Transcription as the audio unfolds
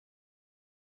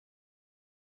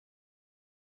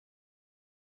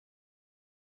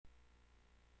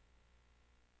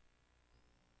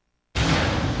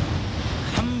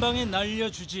방에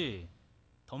날려주지.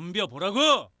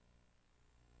 덤벼보라고!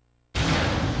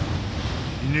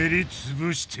 ひねり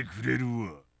潰してくれる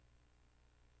わ。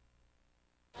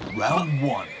 Round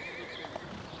 1.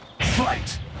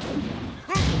 Fight!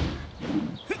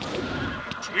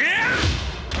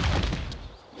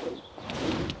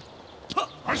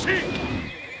 足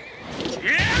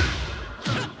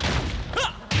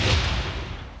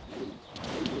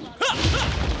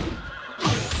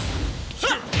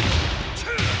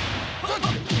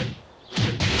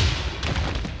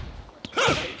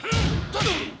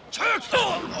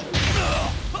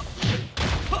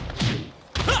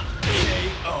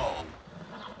KO.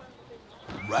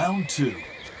 Round 2.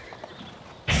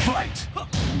 Fight!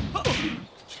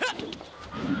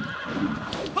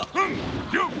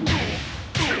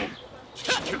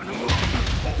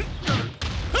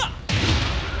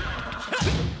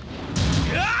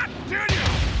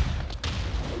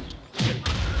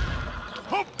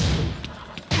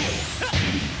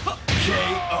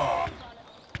 KO.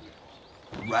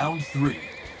 Round 3.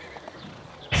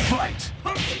 Fight!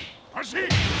 足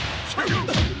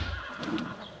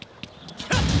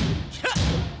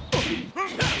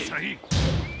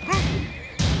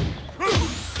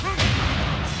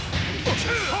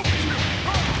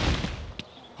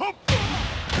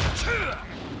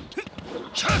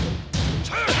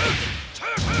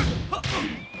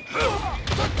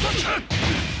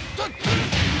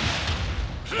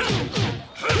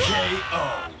KO.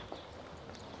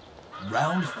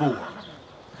 Round 4.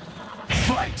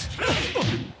 Fight!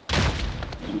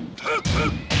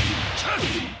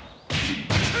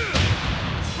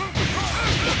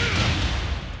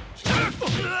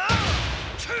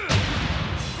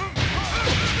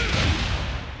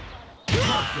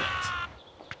 Perfect.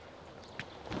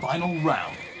 Final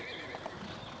round.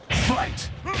 Fight!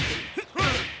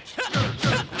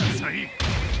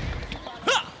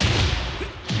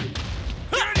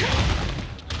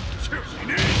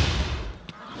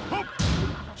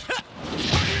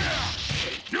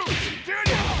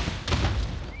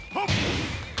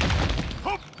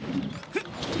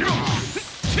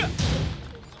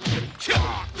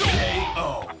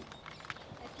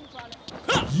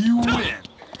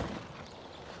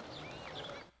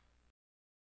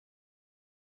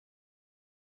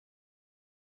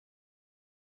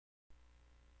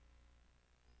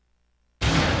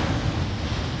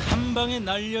 한 방에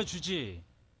날려주지.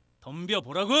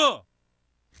 덤벼보라고!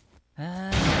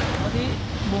 아, 어디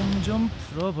몸 좀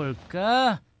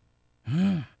풀어볼까?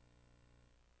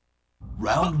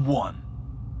 Round 1.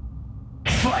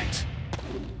 Fight!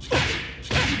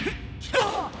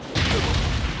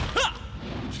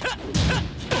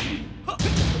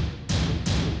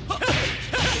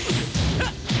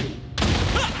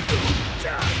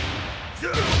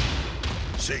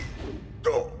 See,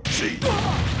 go, see.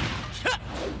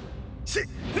 See.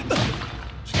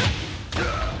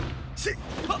 See.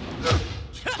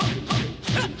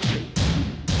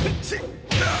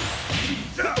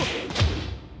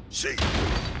 See.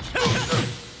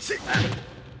 See.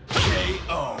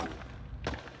 KO.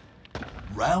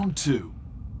 Round 2.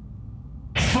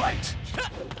 Fight!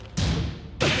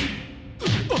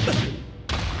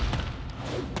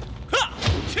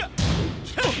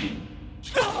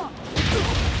 KO.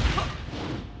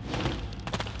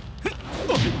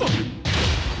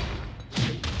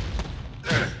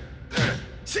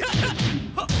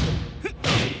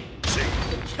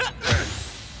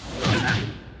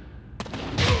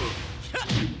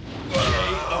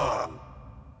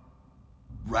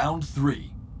 Round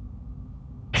 3.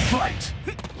 Fight!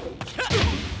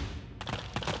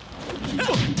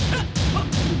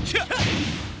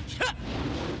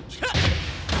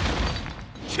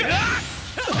 KO.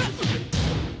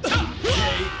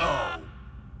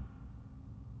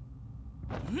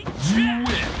 You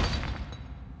win.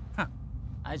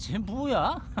 아, 쟤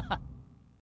뭐야?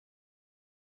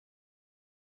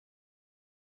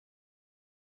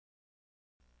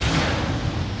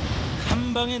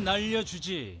 한 방에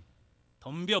날려주지.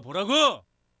 덤벼보라고!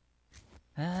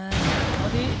 아,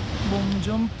 어디 몸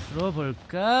좀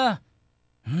풀어볼까?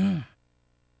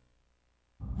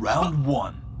 Round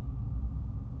 1.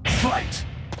 Fight!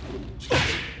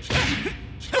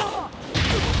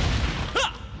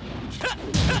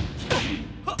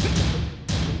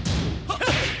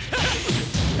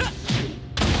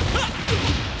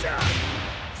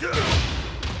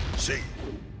 See,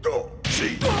 go,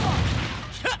 see.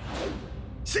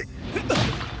 See.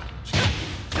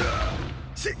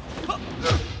 See.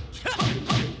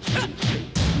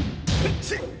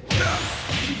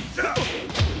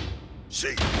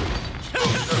 See.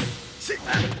 See.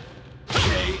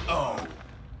 KO.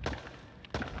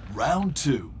 Round Round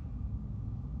 2.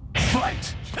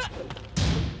 Fight!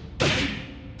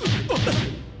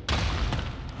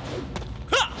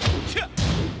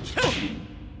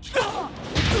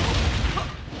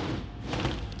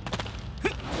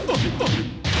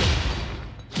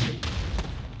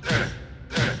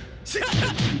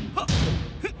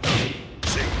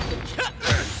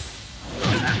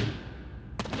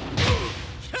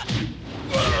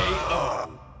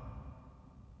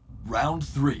 Round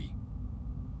 3.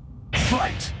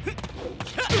 Fight!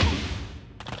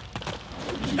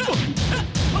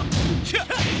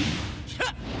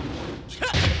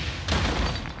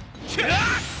 KO.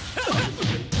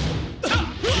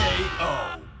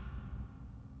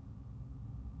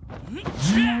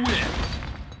 You win.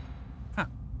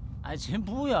 아, 쟤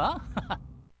뭐야?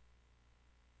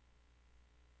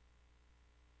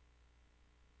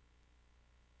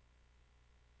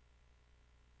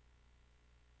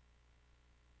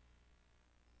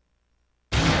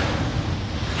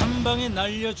 한 방에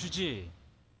날려주지.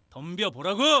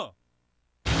 덤벼보라고!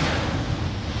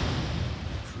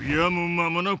 그야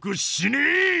무마모노 그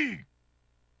신이!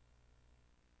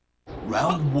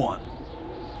 Round 1.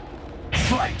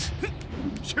 Fight!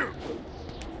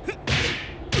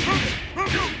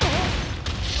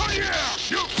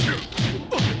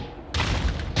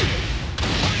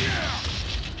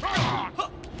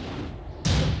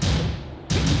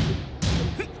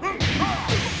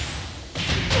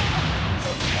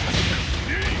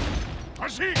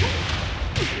 다시!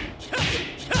 KO.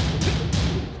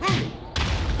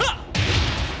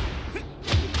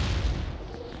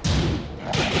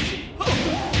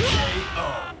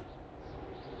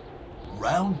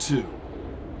 Round 2.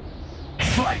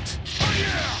 Fight!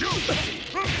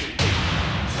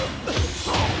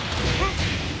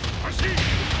 다시!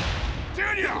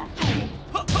 때려!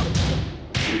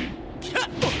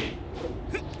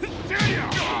 때려!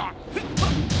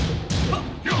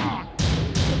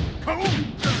 가오!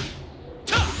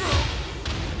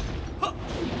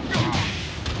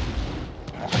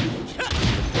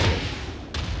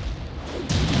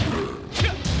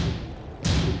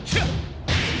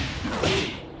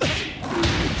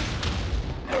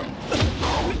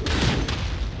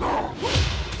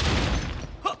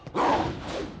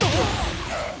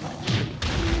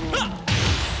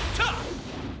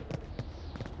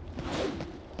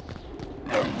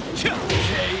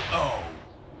 KO.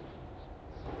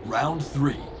 Round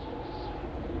 3.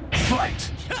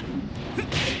 Fight!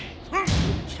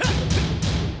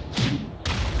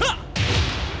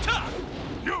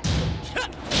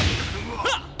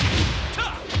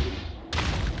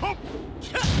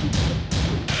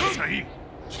 사이!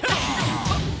 KO.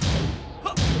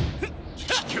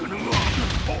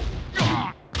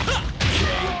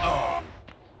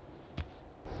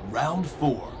 Round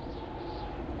 4.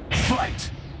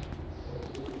 Fight!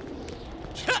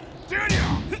 때려!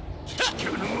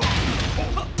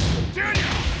 때려!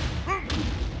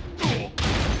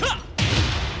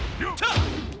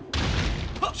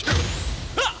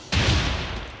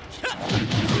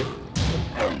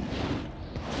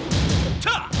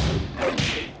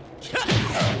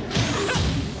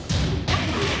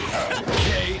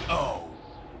 KO.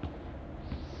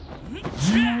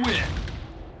 You win.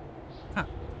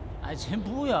 아, 쟤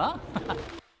뭐야?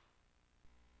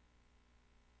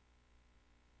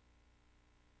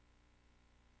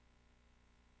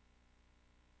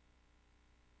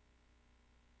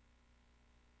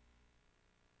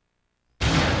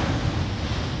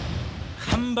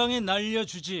 한 방에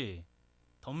날려주지.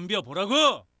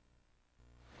 덤벼보라고!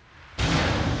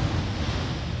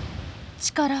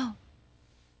 力を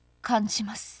感じ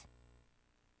ます。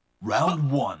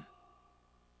 Round 1.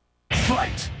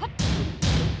 Fight!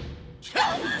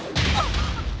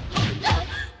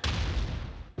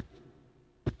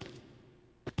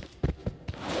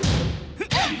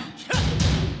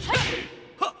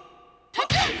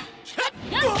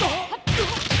 KO.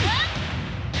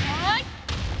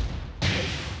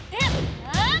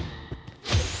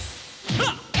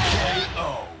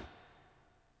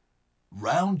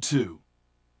 Round 2.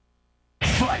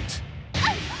 Fight!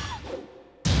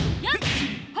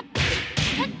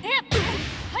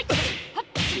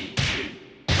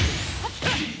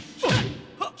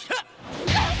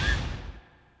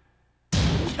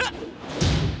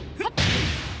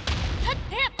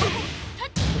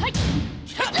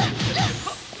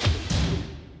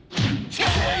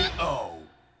 KO.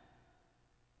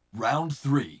 Round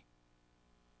 3.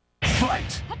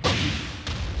 Fight!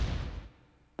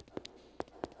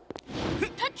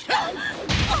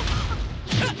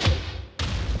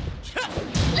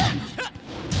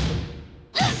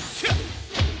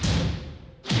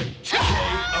 KO.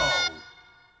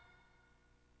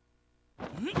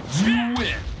 You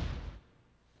win.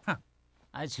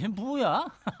 아, 쟤 뭐야?